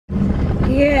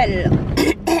Hello.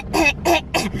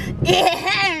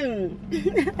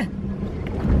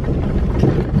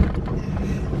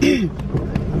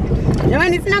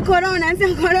 Jamani, sina corona,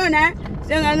 sina corona.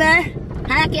 Sasa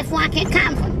haya kifua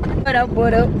kikavu.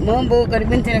 Bora mambo,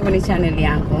 karibuni tena kwenye channel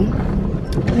yangu.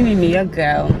 Mimi ni your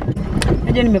girl.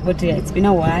 Najua nimepotea. It's been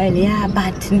a while, yeah,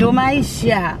 but ndo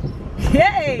maisha.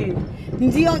 Hey!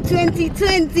 Ndio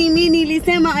 2020 mimi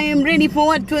nilisema I am ready for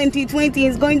what 2020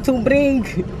 is going to bring.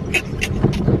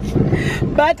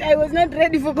 But I was not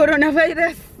ready for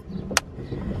coronavirus.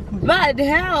 But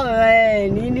hell,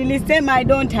 nilisema I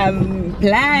don't have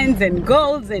plans and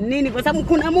goals and nini kwa sababu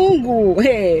kuna Mungu.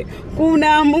 Hey,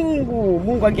 kuna Mungu.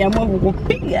 Mungu akiamua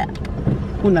kukupiga,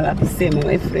 kuna la kusema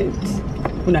my friend.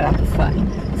 Kuna la kufanya.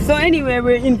 So anyway,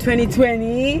 we're in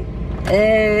 2020.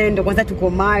 Ndo kwanza tuko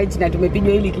March na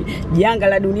tumepigwa hili janga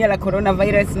la dunia la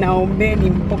coronavirus. Naombeni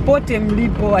popote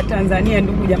mlipo wa Tanzania,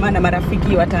 ndugu jamaa na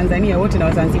marafiki wa Tanzania wote na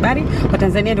Wazanzibari, wa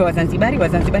Tanzania ndo Wazanzibari,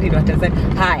 Wazanzibari ndo Tanzania.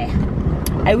 Haya.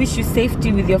 I wish you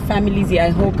safety with your families.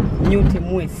 I hope nyote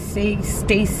muwe safe,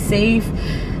 stay safe.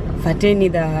 Fateni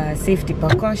the safety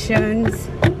precautions.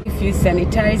 If you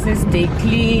sanitize, stay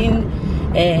clean.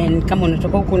 And kama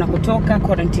unatoka huko na kutoka,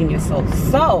 quarantine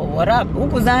yourself. So, what up?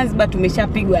 Huko Zanzibar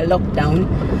tumeshapigwa lockdown.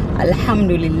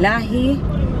 Alhamdulillah.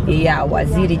 Ya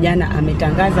waziri jana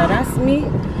ametangaza rasmi.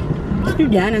 Sijui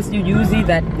jana, sijui juzi,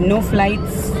 that no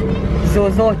flights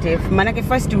zozote. Manake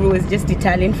first it was just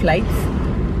Italian flights.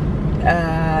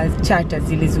 Charters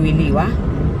zilizuiliwa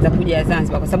za kuja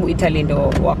Zanzibar kwa sababu Italy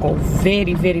ndo wako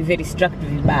very struck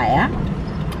vibaya.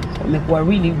 Wamekuwa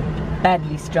really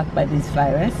badly struck by this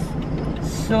virus.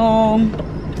 So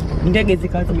ndege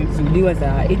zikawa zimezuiliwa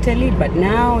za Italy, but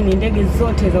now ni ndege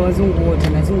zote za wazungu wote.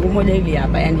 Na zungu moja hili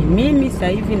hapa, yani mimi sasa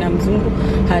hivi na mzungu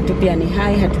hatupia ni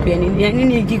hai, hatupia ni yani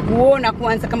nikikuona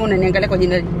kwanza kama unaniangalia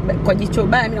kwa jicho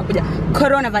baya, mimi nakuja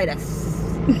coronavirus.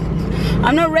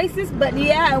 I'm not racist, but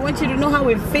yeah, I want you to know how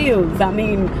it feels. I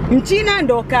mean, MCHINA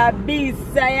ndo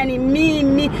kabisa, yani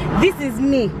mimi, this is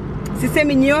me.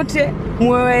 Sisemi nyote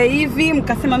mwewe hivi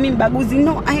mkasema mimi Ubaguzi.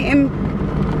 No, I am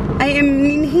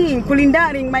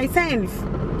kulindaring myself.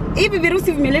 Hivi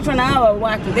virusi vimeletwa na hawa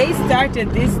watu. They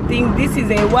started this thing. This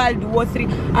is a World War III.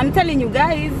 I'm telling you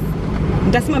guys,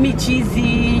 mtasema me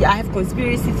cheesy, I have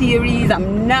conspiracy theories,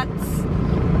 I'm nuts.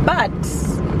 But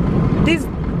this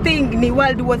thing ni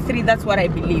World War III, that's what I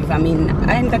believe. I mean,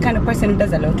 I'm the kind of person who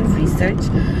does a lot of research,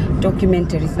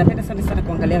 documentaries. Napenda sana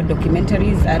kuangalia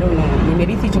documentaries. I don't know,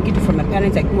 nimerithi hicho kitu from my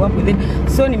parents, I grew up with it.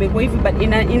 So nimekuwa hivi, but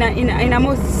in a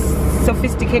more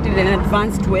sophisticated and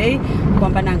advanced way,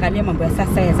 kwamba naangalia mambo ya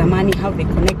sasa ya zamani, how they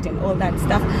connect and all that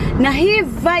stuff. Na hii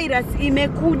virus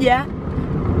imekuja,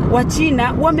 wa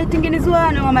China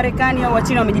wametengenezwa na wa Marekani au wa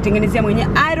China wamejitengenezea mwenyewe.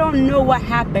 I don't know what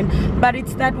happened, but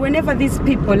it's that whenever these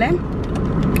people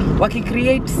waki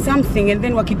create something and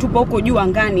then wakitupa huko juu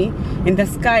angani, in the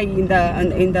sky, in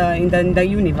the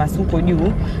universe huko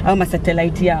juu au ma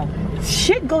satellite yao,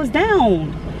 shit goes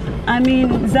down. I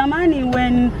mean, zamani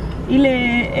when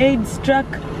ile AIDS struck,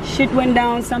 shit went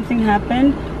down, something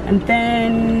happened, and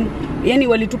then yani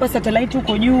walitupa satellite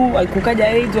huko juu, kukaja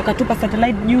AIDS, wakatupa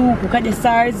satellite juu, kukaja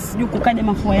SARS juu, kukaja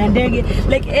mafua ya ndege.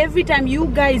 Like every time you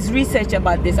guys research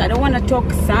about this, I don't want to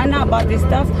talk sana about this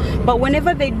stuff, but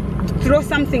whenever they throw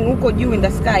something huko juu in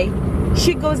the sky,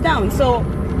 shit goes down. So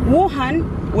Wuhan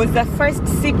was the first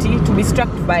city to be struck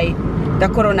by the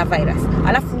coronavirus.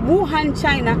 Alafu Wuhan,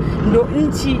 China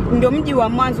ndo mji wa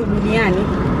mwanzo duniani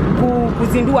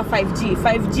kuzindua 5G.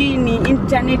 5G ni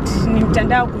internet, ni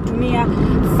mtandao kutumia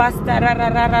faster,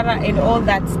 and all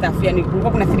that stuff. Yani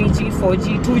kulikuwa kuna 3G,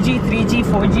 4G, 2G, 3G,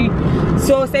 4G.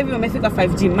 So sasa hivi wamefika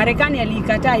 5G. Marekani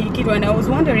alikataa hii kitu, and I was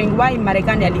wondering why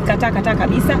Marekani alikataa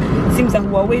kabisa. Simu za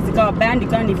Huawei zikawa banned,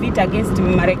 ikawa ni vita against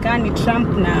Marekani,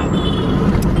 Trump na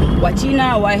wa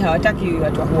China. Why hawataki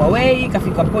watu wa Huawei?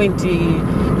 Kafika point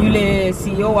yule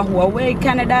CEO wa Huawei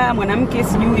Canada, mwanamke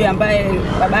sijui ambaye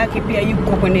babake pia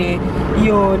yuko kwenye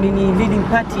hiyo leading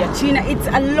party ya China. It's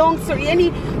a long story.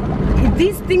 Yani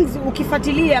these things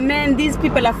ukifuatilia, man, these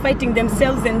people are fighting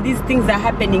themselves and these things are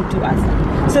happening to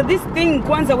us. So this thing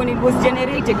kwanza, when it was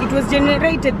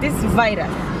generated this virus.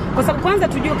 Kwa sababu kwanza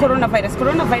tujue coronavirus.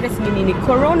 Coronavirus ni nini?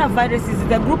 Coronavirus is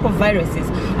the group of viruses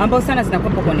ambao sana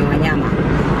zinakuwepo kwenye wanyama.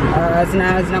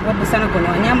 Zinakuwepo sana kwenye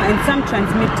wanyama, and some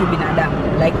transmit to binadamu,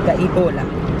 like the Ebola.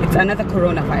 It's another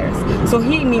coronavirus. So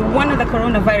hii ni one of the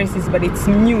coronaviruses, but it's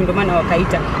new, ndo maana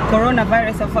wakaita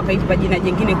coronavirus, au wakaita jina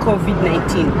jingine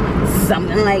COVID-19.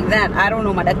 Something like that. I don't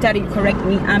know, madaktari correct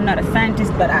me. I'm not a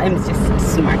scientist, but I'm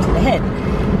just smart in the head.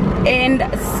 And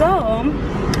so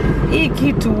hii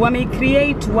kitu wame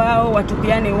create wao,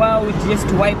 watupiane wao, just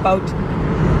to wipe out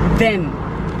them.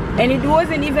 and it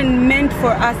wasn't even meant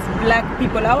for us black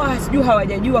people. Hawa sijui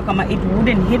hawajajua kama it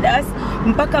wouldn't hit us.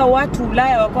 Mpaka watu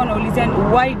Ulaya wako wanaulizia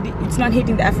why it's not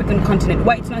hitting the African continent,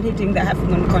 why it's not hitting the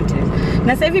African continent.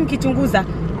 Na sasa hivi mkichunguza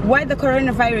why the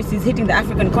coronavirus is hitting the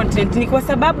African continent ni kwa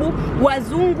sababu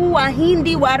wazungu,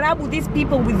 wahindi, waarabu, these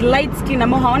people with light skin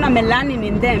ambao hawana melanin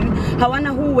in them, hawana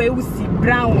huu weusi,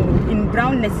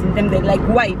 brownness in them, they're like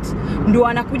white, ndio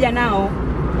wanakuja nao.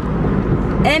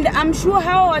 And I'm sure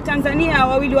hao wa Tanzania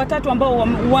wawili watatu ambao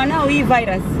wanao hii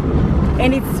virus,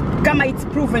 and it's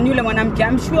proven yule mwanamke,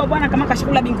 I'm sure bwana kama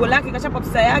kashakula bingo lake, kashapa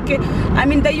pesa yake. I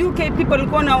mean the UK people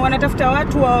kuna wanatafuta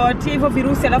watu watie hivyo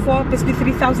virusi alafu wape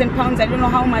 3,000 pounds, I don't know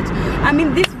how much. I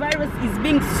mean this virus is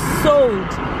being sold.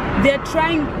 They're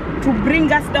trying to bring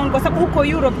us down kwa sababu huko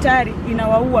Europe tayari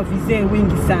inawaua vizee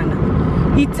wengi sana.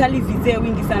 Italy vizee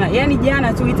wengi sana. Yani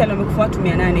jana tu Italy wamekufa watu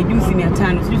 800, juzi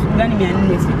 500, sijui gani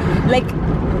 400. Like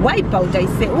wipe out I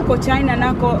say. Huko China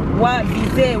nako wa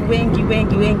vizee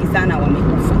wengi sana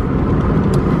wamekufa.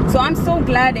 So I'm so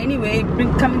glad anyway,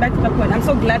 coming back to the point, I'm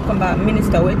so glad kwamba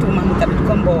minister wetu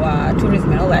Hamid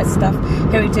tourism and all that stuff,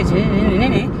 heritage,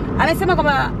 amesema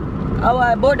kwamba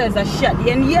our borders are shut.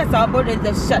 And yes, our borders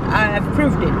are shut. I have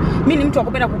proved it. Mimi ni mtu wa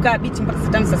kupenda kukaa beach mpaka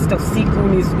saa 6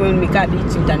 usiku, nimekaa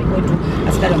beach mtani kwetu.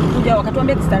 Askari wamekuja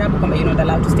wakatuambia kistaarabu kwamba you're not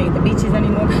allowed to stay in the beaches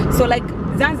anymore. So like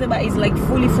Zanzibar is like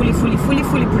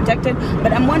fully protected,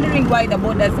 but I'm wondering why the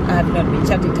borders have not been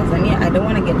shut in Tanzania. I don't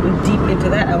want to get deep into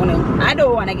that. I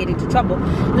don't want to get into trouble.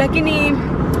 Lakini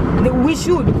we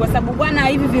should, kwa sababu bwana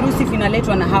hivi virusi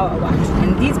vinaletwa na hawa watu,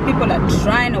 and these people are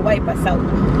trying to wipe us out.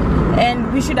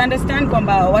 And we should understand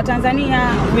kwamba wa Tanzania,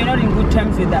 we're not in good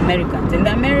terms with the Americans, and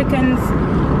the Americans,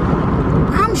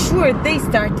 I'm sure they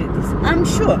started this. I'm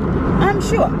sure.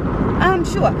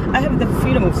 I have the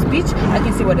freedom of speech. I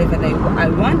can say whatever I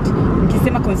want.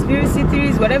 Mkisema conspiracy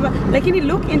theories, whatever. Lakini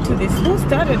look into this. Who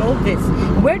started all this?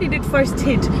 Where did it first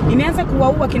hit? Imeanza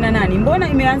kuwaua kina nani? Mbona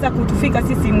imeanza kutufika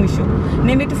sisi mwisho?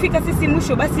 Na imetufika sisi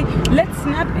mwisho, basi let's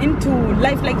snap into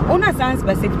life. Like ona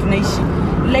Zanzibar sasa tunaishi.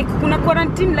 Like kuna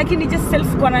quarantine, lakini just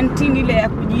self quarantine ile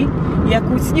ya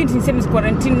kusijui niseme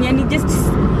quarantine, yani just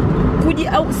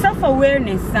self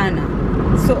awareness sana.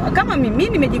 So kama mimi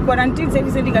nimejiquarantine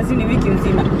sasa hivi kazini wiki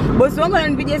nzima. Boss wangu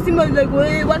ananipigia simu like,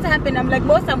 "Hey, what happened?" I'm like,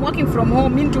 "Boss, I'm working from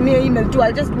home. Mean to me email too.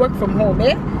 I'll just work from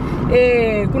home."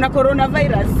 Kuna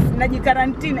coronavirus,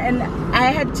 najiquarantine, and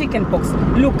I had chickenpox.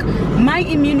 Look, my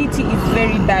immunity is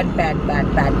very bad.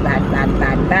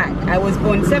 I was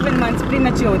born 7 months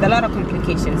premature with a lot of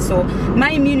complications. So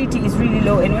my immunity is really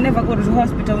low, and whenever I go to the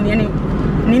hospital,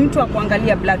 ni mtu wa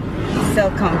kuangalia blood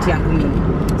cell count yangu mimi.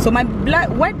 So my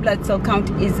white blood cell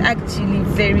count is actually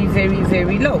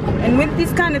very low. And when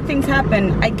these kind of things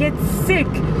happen, I get sick.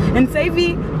 And so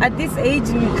at this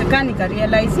age, nika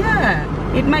realize, yeah,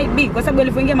 it might be. Kwa sababu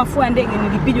nilipoingia mafua ndege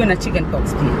nilipigwa na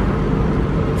chickenpox pia.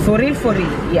 For real,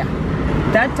 yeah.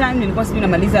 That time nilikuwa sijui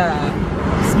namaliza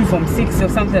form 6 or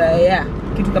something like, yeah,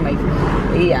 kitu kama hivyo.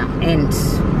 Yeah, and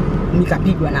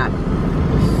nikapigwa nalo.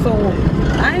 So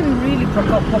I'm really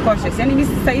cautious. Yani mimi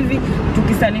sasa hivi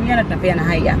tukisalimiana tunapeana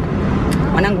haya.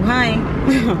 Wanangu hai.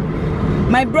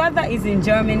 My brother is in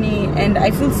Germany and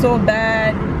I feel so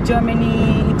bad.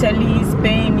 Germany, Italy,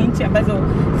 Spain, nchi ambazo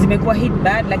zimekuwa hit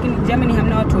bad, lakini Germany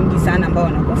hamna watu wengi sana ambao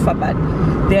wanakufa bad.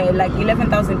 There are like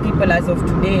 11,000 people as of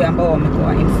today ambao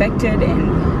wamekuwa infected and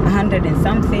 100 and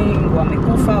something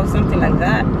wamekufa or something like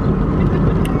that.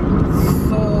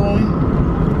 So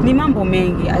ni mambo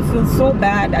mengi. I feel so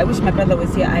bad. I wish my brother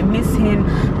was here. I miss him.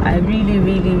 I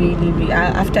really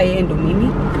after yendo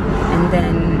mimi, and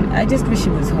then I just wish he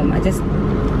was home.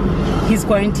 He's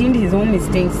quarantined, his home is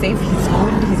staying safe, he's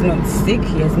good, he's not sick,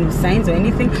 he has no signs or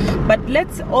anything. But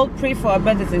let's all pray for our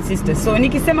brothers and sisters. So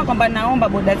nikisema kwamba naomba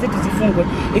boda zetu zifungwe,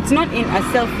 it's not in a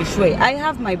selfish way. I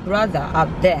have my brother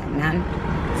up there, man.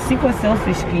 Siko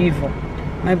selfish hivyo.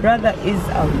 My brother is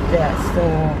out there,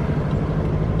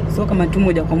 so kama tu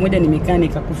moja kwa moja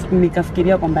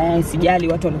nikafikiria kwamba yeye sijali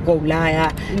watu walikuwa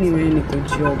Ulaya. Anyway, niko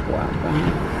job hapa.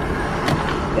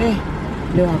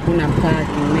 Leo hakuna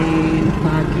parking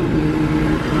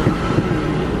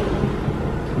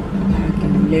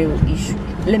leo issue.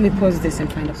 Let me pause this and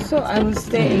find out. So I will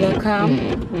stay in your car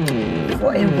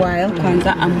for a while.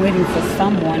 Kwanza, I'm waiting for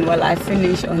someone while I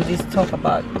finish on this talk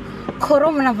about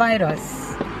coronavirus.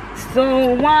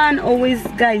 So one, always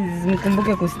guys,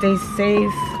 mkumbuke ku stay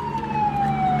safe.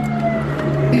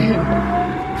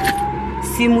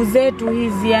 Simu zetu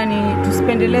hizi, yani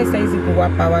tusipendelee hizi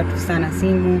kuwapa watu sana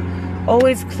simu.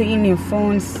 Always clean your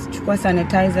phones. Chukua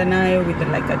sanitizer nayo with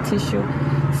like a tissue.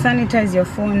 Sanitize your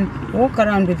phone. Walk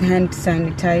around with hand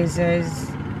sanitizers.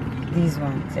 these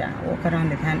ones, yeah, walk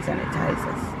around with hand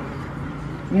sanitizers.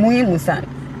 Muhimu sana.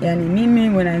 Yani mimi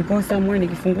when I go somewhere,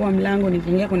 nikifungua mlango,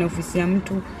 nikiingia kwenye ofisi ya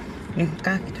mtu,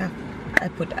 nikaa kitako, I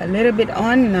put a little bit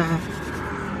on na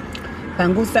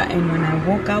pangusa, and when I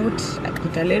walk out, I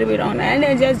put a little bit on, and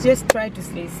I just try to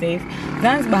stay safe.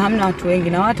 Zanzibar hamna watu wengi,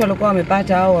 na watu walikuwa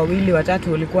wamepata hao wawili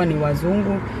watatu walikuwa ni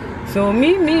wazungu. So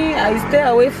mimi I stay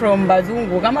away from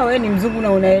bazungu. Kama wewe ni mzungu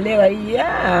na unaelewa,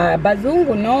 yeah,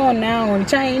 bazungu no,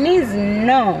 Chinese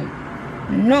no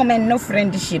man, no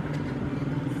friendship.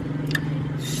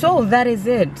 So that is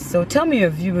it. So tell me your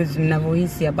views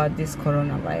mnavohisi about this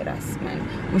coronavirus, man.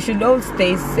 We should all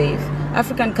stay safe.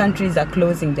 African countries are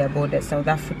closing their borders. South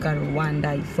Africa,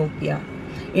 Rwanda, Ethiopia.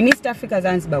 In East Africa,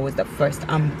 Zanzibar was the first.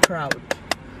 I'm proud.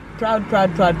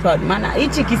 Maana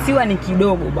hichi kisiwa ni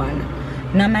kidogo bwana.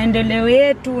 Na maendeleo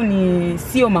yetu ni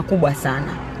sio makubwa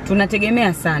sana.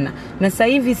 Tunategemea sana. Na sasa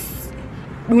hivi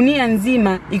dunia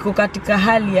nzima iko katika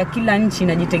hali ya kila nchi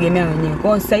inajitegemea wenyewe.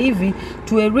 Kwa sasa hivi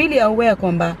tuwe really aware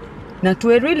kwamba, na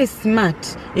tuwe really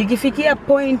smart. Ikifikia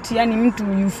point yani mtu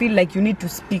you feel like you need to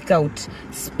speak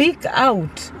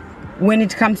out when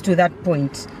it comes to that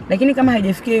point. Lakini kama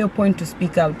haijafikia hiyo point to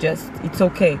speak out, just it's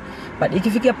okay. But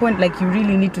ikifikia point like you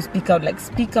really need to speak out, like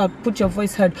speak out, put your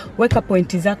voice heard, weka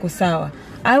pointi zako sawa.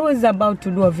 I was about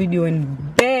to do a video and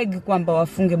beg kwamba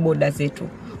wafunge border zetu,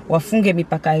 wafunge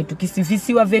mipaka yetu.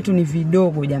 Visiwa vyetu ni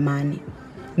vidogo jamani,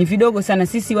 ni vidogo sana.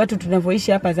 Sisi watu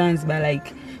tunavoishi hapa Zanzibar,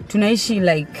 like tunaishi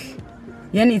like,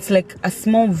 yani it's like a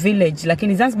small village.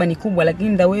 Lakini Zanzibar ni kubwa,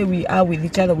 lakini the way we are with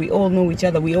each other, we all know each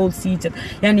other, we all see each other,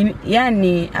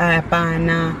 yani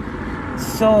hapana.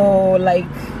 So like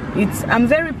I'm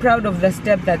very proud of the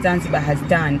step that Zanzibar has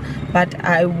done, but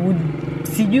I would,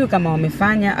 sijui kama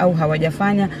wamefanya au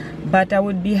hawajafanya, but I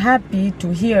would be happy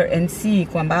to hear and see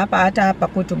kwamba hata hapa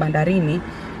kwetu bandarini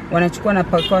wanachukua na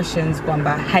precautions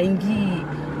kwamba haingii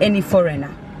any foreigner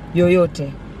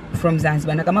yoyote from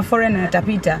Zanzibar. Na kama foreigner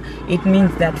atapita, it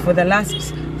means that for the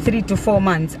last 3 to 4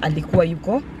 months alikuwa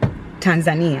yuko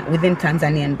Tanzania, within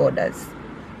Tanzanian borders,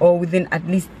 or within at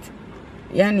least,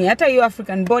 yani hata hiyo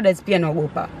African borders pia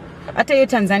naogopa, hata hiyo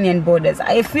Tanzanian borders.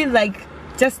 I feel like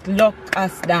just lock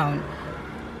us down.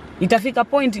 Itafika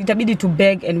point itabidi to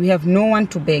beg, and we have no one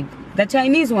to beg. The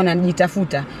Chinese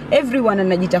wanajitafuta, everyone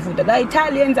anajitafuta. The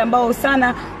Italians ambao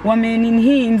sana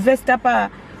wameninhi invest hapa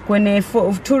kwenye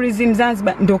tourism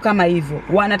Zanzibar, ndo kama hivyo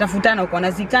wanatafutana kwa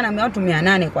nazikana watu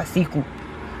 800 kwa siku.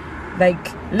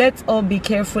 Like let's all be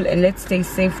careful and let's stay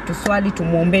safe. Tuswali,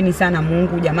 tumuombeni sana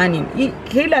Mungu jamani.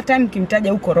 Kila time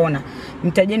kimtaja corona,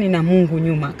 mtajeni na Mungu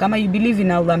nyuma. Kama you believe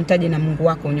in Allah, mtaje na Mungu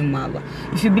wako nyuma Allah.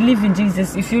 If you believe in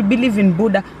Jesus, if you believe in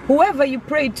Buddha, whoever you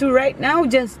pray to right now,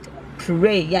 just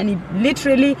pray. Yani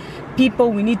literally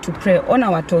people, we need to pray.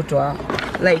 Ona watoto,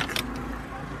 like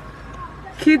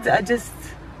kids are just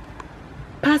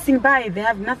passing by, they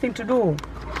have nothing to do,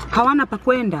 hawana pa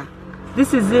kwenda.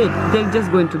 This is it. They're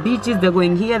just going to beaches, they're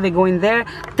going here, they're going there.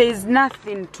 There's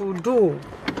nothing to do.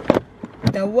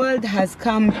 The world has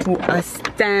come to a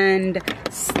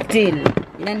standstill.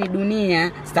 Yani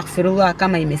dunia, astaghfirullah,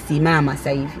 kama imesimama sasa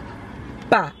hivi.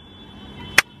 Pa.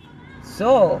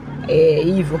 So,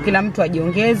 hivyo kila mtu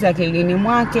ajiongeze akilini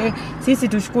mwake. Sisi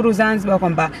tushukuru Zanzibar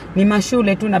kwamba ni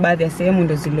mashule tu na baadhi ya sehemu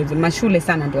ndo zile mashule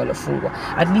sana ndio walofungwa.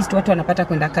 At least watu wanapata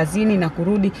kwenda kazini na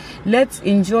kurudi. Let's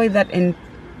enjoy that and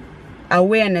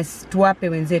awareness tuwape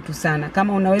wenzetu sana.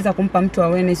 Kama unaweza kumpa mtu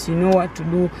awareness, you know what to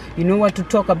do, you know what to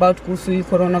talk about kuhusu hii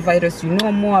coronavirus, you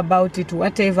know more about it,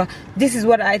 whatever. This is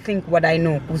what I think, what I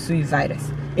know kuhusu hii virus.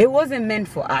 It wasn't meant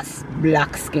for us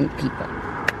black skinned people,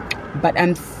 but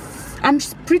I'm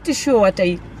pretty sure what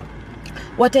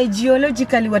I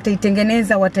geologically, what I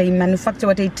tengeneza, what I manufacture,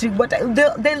 what I treat,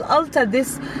 they'll alter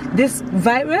this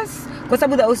virus. Kwa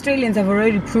sababu the Australians have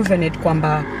already proven it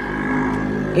kwamba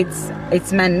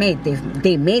it's man-made.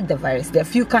 They made the virus. There are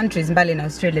few countries mbali na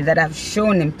Australia that have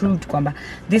shown and proved kwamba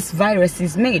this virus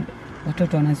is made.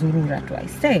 Watoto wanazurura tu, I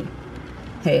say.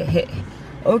 Hey.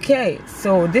 Okay,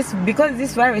 so because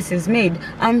this virus is made,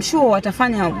 I'm sure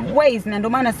watafanya ways, na ndo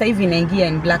maana sasa hivi inaingia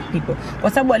in black people.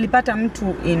 Kwa sababu alipata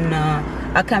mtu in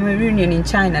a Cameroonian in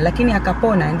China, lakini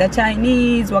akapona, and the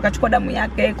Chinese wakachukua damu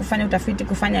yake kufanya utafiti,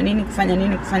 kufanya nini.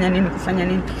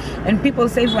 And people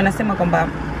say wanasema kwamba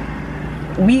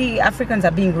we Africans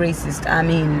are being racist. I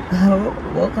mean,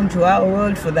 welcome to our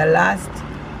world for the last,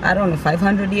 I don't know,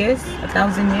 500 years,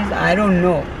 1,000 years, I don't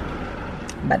know.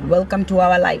 But welcome to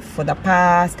our life for the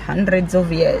past hundreds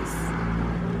of years.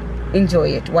 Enjoy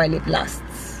it while it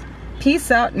lasts. Peace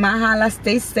out, mahala,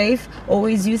 stay safe,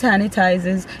 always use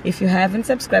sanitizers. If you haven't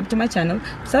subscribed to my channel,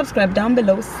 subscribe down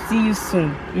below. See you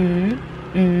soon.